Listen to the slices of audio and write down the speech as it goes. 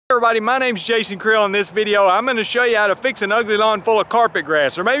Everybody, my name's Jason Creel. In this video I'm going to show you how to fix an ugly lawn full of carpet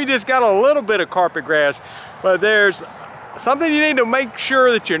grass, or maybe just got a little bit of carpet grass, but there's something you need to make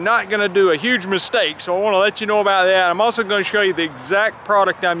sure that you're not going to do a huge mistake. So I want to let you know about that. I'm also going to show you the exact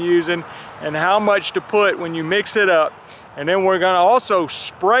product I'm using and how much to put when you mix it up, and then we're going to also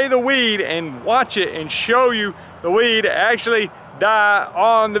spray the weed and watch it and show you the weed actually die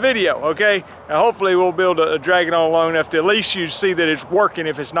on the video. Okay, and hopefully we'll be able to drag it on long enough to at least you see that it's working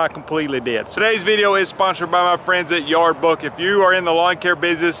if it's not completely dead. Today's video is sponsored by my friends at Yardbook. If you are in the lawn care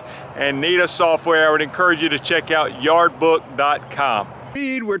business and need a software, I would encourage you to check out yardbook.com. The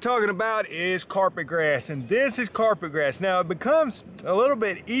weed we're talking about is carpet grass, and this is carpet grass. Now it becomes a little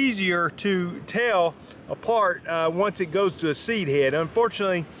bit easier to tell apart once it goes to a seed head.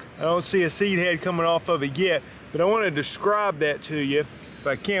 Unfortunately, I don't see a seed head coming off of it yet, but I want to describe that to you if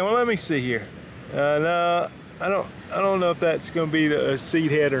I can. Well, let me see here. No, I don't know if that's going to be the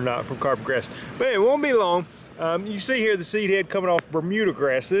seed head or not from carpet grass, but it won't be long. You see here the seed head coming off Bermuda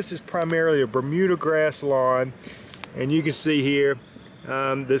grass. This is primarily a Bermuda grass lawn, and you can see here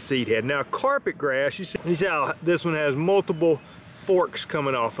the seed head. Now carpet grass, you see how this one has multiple forks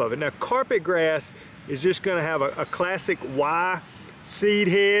coming off of it. Now carpet grass is just going to have a classic Y seed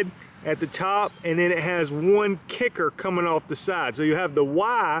head at the top, and then it has one kicker coming off the side. So you have the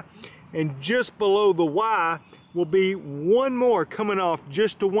Y, and just below the Y will be one more coming off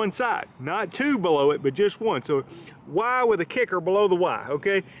just to one side. Not two below it, but just one. So Y with a kicker below the Y,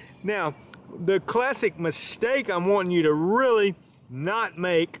 okay? Now, the classic mistake I'm wanting you to really not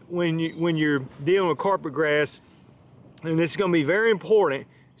make when you're dealing with carpet grass, and this is going to be very important,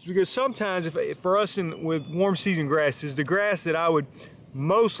 is because sometimes for us with warm season grasses, the grass that I would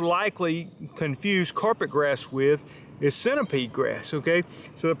most likely confuse carpet grass with is centipede grass. Okay,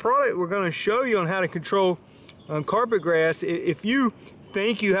 so the product we're going to show you on how to control carpet grass, if you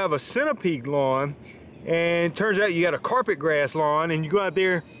think you have a centipede lawn and it turns out you got a carpet grass lawn, and you go out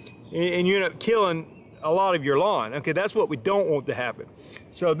there and you end up killing a lot of your lawn, okay, that's what we don't want to happen.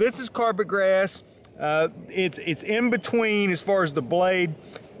 So this is carpet grass. It's in between, as far as the blade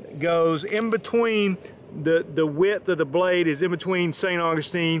goes, in between the width of the blade is in between St.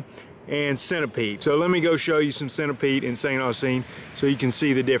 Augustine and centipede. So let me go show you some centipede and St. Augustine so you can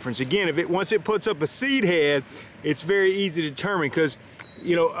see the difference. Again, once it puts up a seed head, it's very easy to determine, because,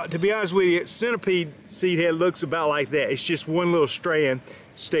 you know, to be honest with you, centipede seed head looks about like that. It's just one little strand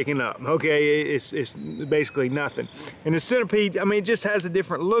sticking up. Okay, it's basically nothing. And the centipede, I mean, it just has a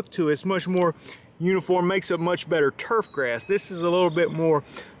different look to it. It's much more uniform, makes a much better turf grass. This is a little bit more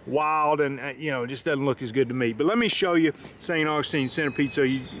wild, and you know, just doesn't look as good to me. But let me show you St. Augustine centipede so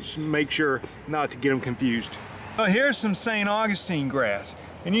you make sure not to get them confused. Here's some St. Augustine grass,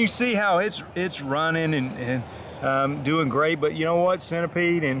 and you see how it's running and doing great. But you know what,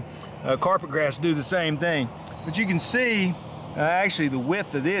 centipede and carpet grass do the same thing. But you can see actually the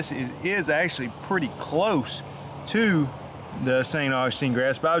width of this is actually pretty close to the St. Augustine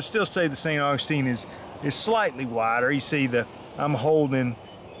grass, but I would still say the St. Augustine is slightly wider. You see I'm holding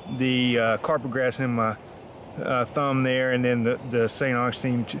the carpet grass in my thumb there, and then the St.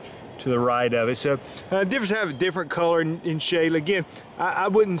 Augustine to the right of it. So different have a different color and shade. Again, I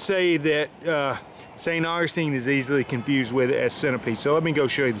wouldn't say that St. Augustine is easily confused with it as centipede. So let me go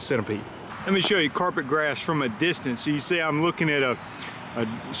show you the centipede. Let me show you carpet grass from a distance. So you see I'm looking at a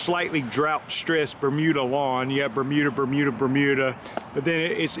slightly drought-stressed Bermuda lawn. You have Bermuda, Bermuda, Bermuda, but then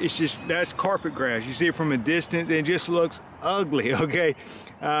it's just, that's carpet grass. You see it from a distance, and it just looks ugly. Okay,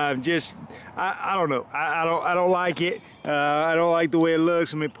 I don't know. I don't like it. I don't like the way it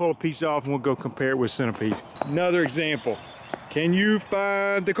looks. Let me pull a piece off, and we'll go compare it with centipede. Another example. Can you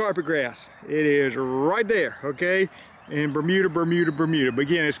find the carpet grass? It is right there. Okay, and Bermuda, Bermuda, Bermuda. But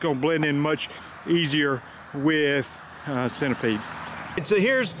again, it's going to blend in much easier with centipede. And so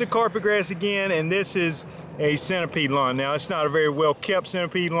here's the carpet grass again, and this is a centipede lawn. Now, it's not a very well kept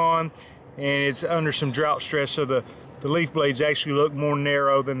centipede lawn, and it's under some drought stress, so the leaf blades actually look more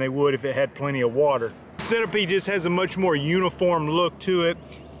narrow than they would if it had plenty of water. Centipede just has a much more uniform look to it,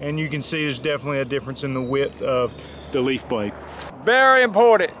 and you can see there's definitely a difference in the width of the leaf blade. Very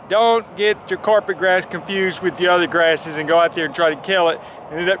important, don't get your carpet grass confused with the other grasses and go out there and try to kill it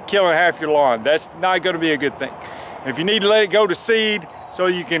and end up killing half your lawn. That's not going to be a good thing. If you need to let it go to seed so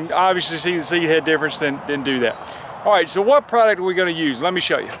you can obviously see the seed head difference, then do that. All right, so what product are we going to use? Let me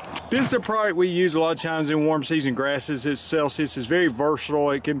show you. This is a product we use a lot of times in warm season grasses. It's Celsius. It's very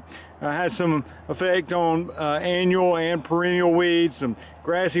versatile. It can have some effect on annual and perennial weeds, some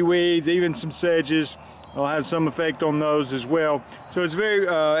grassy weeds, even some sedges. It'll have some effect on those as well. So it's very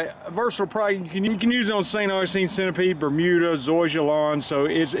versatile product. You can use it on St. Augustine centipede, Bermuda, zoysia lawns. So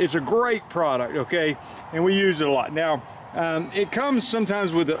it's a great product, okay? And we use it a lot. Now, it comes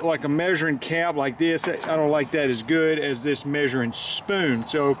sometimes with like a measuring cap like this. I don't like that as good as this measuring spoon.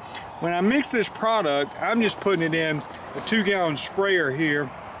 So when I mix this product, I'm just putting it in a 2-gallon sprayer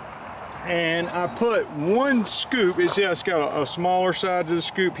here. And I put 1 scoop. You see, it's got a smaller side to the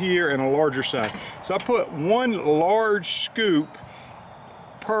scoop here and a larger side. So I put 1 large scoop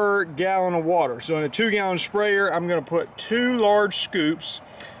per gallon of water. So in a 2-gallon sprayer, I'm going to put 2 large scoops.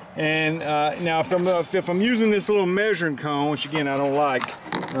 And now if I'm using this little measuring cone, which again I don't like,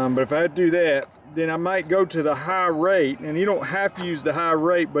 but if I do that, then I might go to the high rate. And you don't have to use the high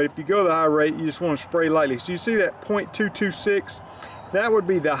rate, but if you go to the high rate, you just want to spray lightly. So you see that 0.226? That would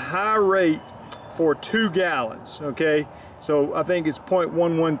be the high rate for 2 gallons, okay? So I think it's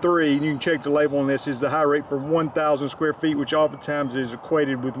 0.113, and you can check the label on this, is the high rate for 1,000 square feet, which oftentimes is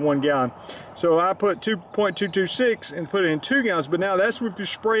equated with 1 gallon. So I put 2.226 and put it in 2 gallons, but now that's if you're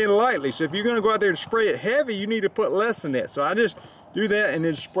spraying lightly. So if you're gonna go out there and spray it heavy, you need to put less than that. So I just do that and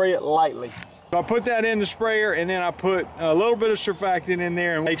then spray it lightly. So I put that in the sprayer, and then I put a little bit of surfactant in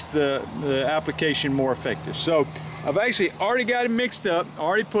there, and makes the application more effective. So I've actually already got it mixed up. I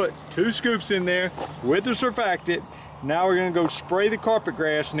already put 2 scoops in there with the surfactant. Now we're gonna go spray the carpet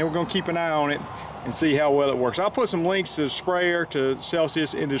grass, and then we're gonna keep an eye on it and see how well it works. I'll put some links to the sprayer, to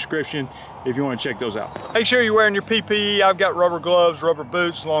Celsius in the description if you wanna check those out. Make sure you're wearing your PPE. I've got rubber gloves, rubber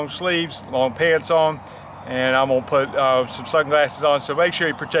boots, long sleeves, long pants on, and I'm gonna put some sunglasses on, so make sure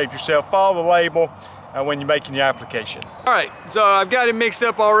you protect yourself. Follow the label when you're making your application. All right, so I've got it mixed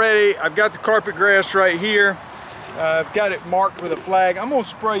up already. I've got the carpet grass right here. I've got it marked with a flag. I'm gonna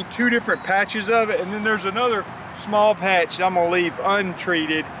spray 2 different patches of it, and then there's another small patch I'm gonna leave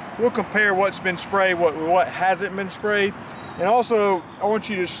untreated. We'll compare what's been sprayed, what hasn't been sprayed. And also, I want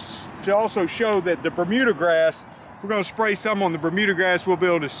you to also show that the Bermuda grass, we're gonna spray some on the Bermuda grass. We'll be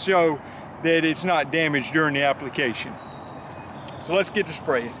able to show that it's not damaged during the application. So let's get to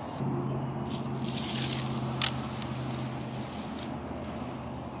spraying.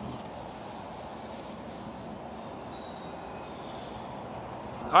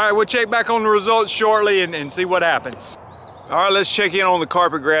 All right, we'll check back on the results shortly and see what happens. All right, let's check in on the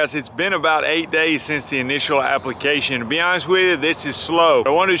carpet grass. It's been about 8 days since the initial application. To be honest with you, this is slow. I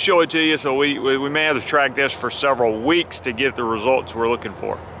wanted to show it to you, so we may have to track this for several weeks to get the results we're looking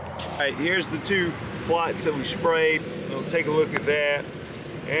for. All right, here's the 2 plots that we sprayed. We'll take a look at that.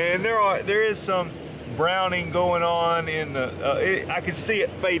 And there is some browning going on in the, I can see it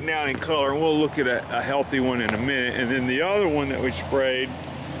fading out in color, and we'll look at a healthy one in a minute. And then the other one that we sprayed,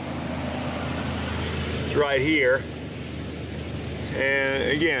 right here, and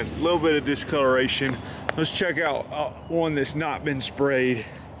again a little bit of discoloration. Let's check out one that's not been sprayed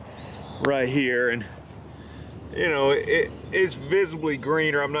right here, and you know, it's visibly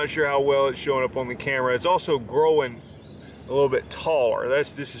greener. I'm not sure how well it's showing up on the camera. It's also growing a little bit taller.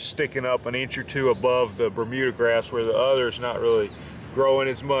 This is sticking up an inch or 2 above the Bermuda grass, where the other is not really growing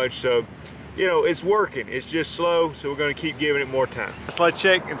as much. So you know, it's working. It's just slow, so we're going to keep giving it more time. So let's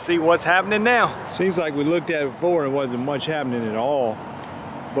check and see what's happening now. Seems like we looked at it before and it wasn't much happening at all.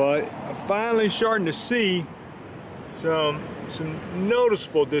 But I'm finally starting to see some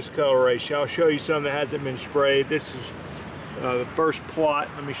noticeable discoloration. I'll show you some that hasn't been sprayed. This is the first plot.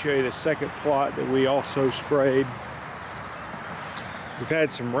 Let me show you the second plot that we also sprayed. We've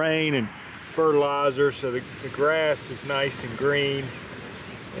had some rain and fertilizer, so the grass is nice and green.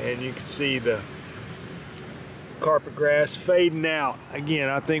 And you can see the carpet grass fading out. Again,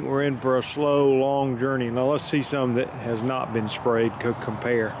 I think we're in for a slow, long journey. Now let's see some that has not been sprayed, could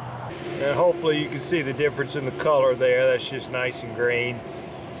compare. And hopefully you can see the difference in the color there. That's just nice and green.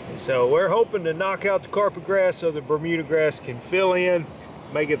 And so we're hoping to knock out the carpet grass so the Bermuda grass can fill in,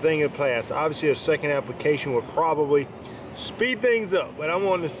 make a thing of the past. Obviously a second application would probably speed things up, but I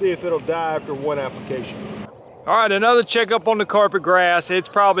wanted to see if it'll die after 1 application. All right, another checkup on the carpet grass. It's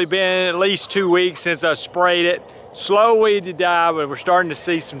probably been at least 2 weeks since I sprayed it. Slow weed to die, but we're starting to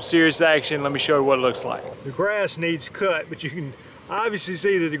see some serious action. Let me show you what it looks like. The grass needs cut, but you can obviously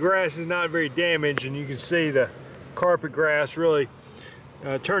see that the grass is not very damaged, and you can see the carpet grass really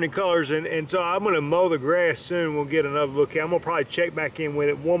turning colors. And so I'm gonna mow the grass soon. We'll get another look. I'm gonna probably check back in with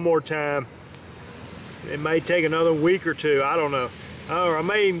it one more time. It may take another week or 2, I don't know. I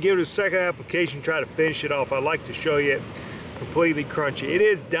may even give it a second application, try to finish it off. I'd like to show you it completely crunchy. It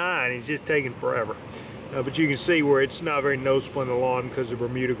is dying, it's just taking forever. But you can see where it's not very noticeable in the lawn because the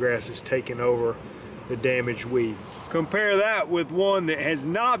Bermuda grass is taking over the damaged weed. Compare that with one that has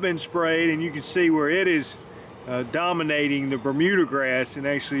not been sprayed, and you can see where it is dominating the Bermuda grass and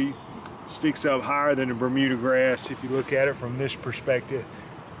actually sticks up higher than the Bermuda grass if you look at it from this perspective.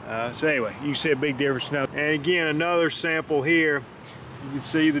 So anyway, you see a big difference now. And again, another sample here. You can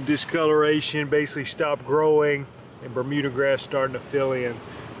see the discoloration basically stopped growing and Bermuda grass starting to fill in.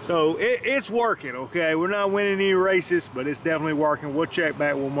 So it's working, okay? We're not winning any races, but it's definitely working. We'll check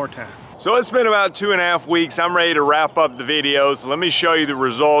back one more time. So it's been about 2.5 weeks. I'm ready to wrap up the video. So let me show you the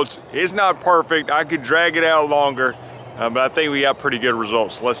results. It's not perfect. I could drag it out longer, but I think we got pretty good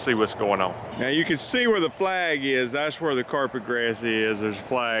results. Let's see what's going on. Now you can see where the flag is. That's where the carpet grass is. There's a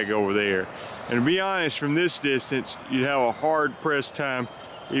flag over there. And to be honest, from this distance, you'd have a hard pressed time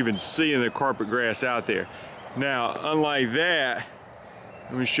even seeing the carpet grass out there. Now, unlike that,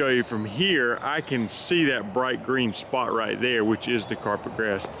 let me show you from here, I can see that bright green spot right there, which is the carpet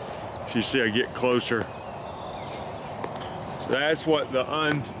grass. So you see I get closer. So that's what the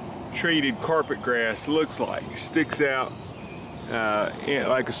untreated carpet grass looks like. It sticks out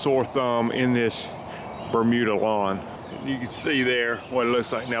like a sore thumb in this Bermuda lawn. You can see there what it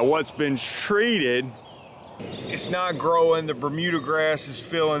looks like. Now what's been treated, it's not growing. The Bermuda grass is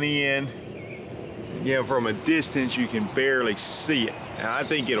filling in. You know, from a distance you can barely see it. Now I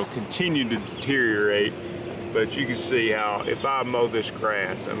think it'll continue to deteriorate, but you can see how if I mow this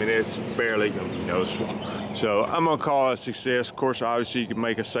grass, I mean, it's barely gonna be noticeable. So I'm gonna call it a success. Of course, obviously you can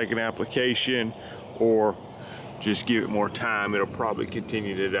make a second application or just give it more time. It'll probably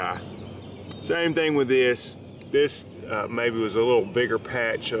continue to die. Same thing with this. This maybe was a little bigger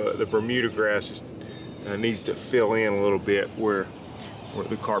patch. The Bermuda grass needs to fill in a little bit where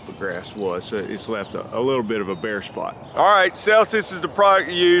the carpet grass was. So it's left a little bit of a bare spot. All right, Celsius is the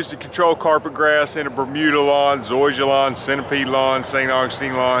product used to control carpet grass in a Bermuda lawn, zoysia lawn, centipede lawn, St.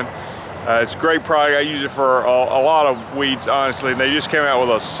 Augustine lawn. It's a great product. I use it for a lot of weeds, honestly. And they just came out with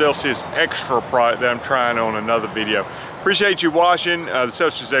a Celsius Extra product that I'm trying on another video. Appreciate you watching. The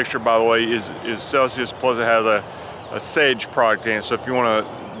Celsius Extra, by the way, is Celsius, plus it has a sedge product in it. So if you want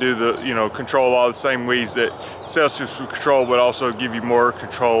to do the, control all the same weeds that Celsius will control, but also give you more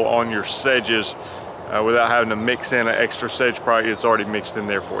control on your sedges without having to mix in an extra sedge product. It's already mixed in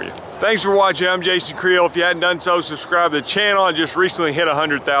there for you. Thanks for watching. I'm Jason Creel. If you hadn't done so, subscribe to the channel. I just recently hit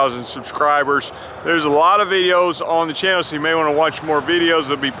 100,000 subscribers. There's a lot of videos on the channel, so you may want to watch more videos.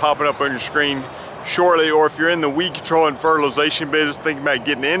 They'll be popping up on your screen shortly. Or if you're in the weed control and fertilization business, thinking about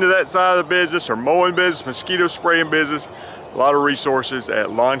getting into that side of the business, or mowing business, mosquito spraying business, a lot of resources at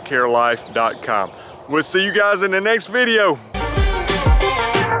lawncarelife.com. We'll see you guys in the next video.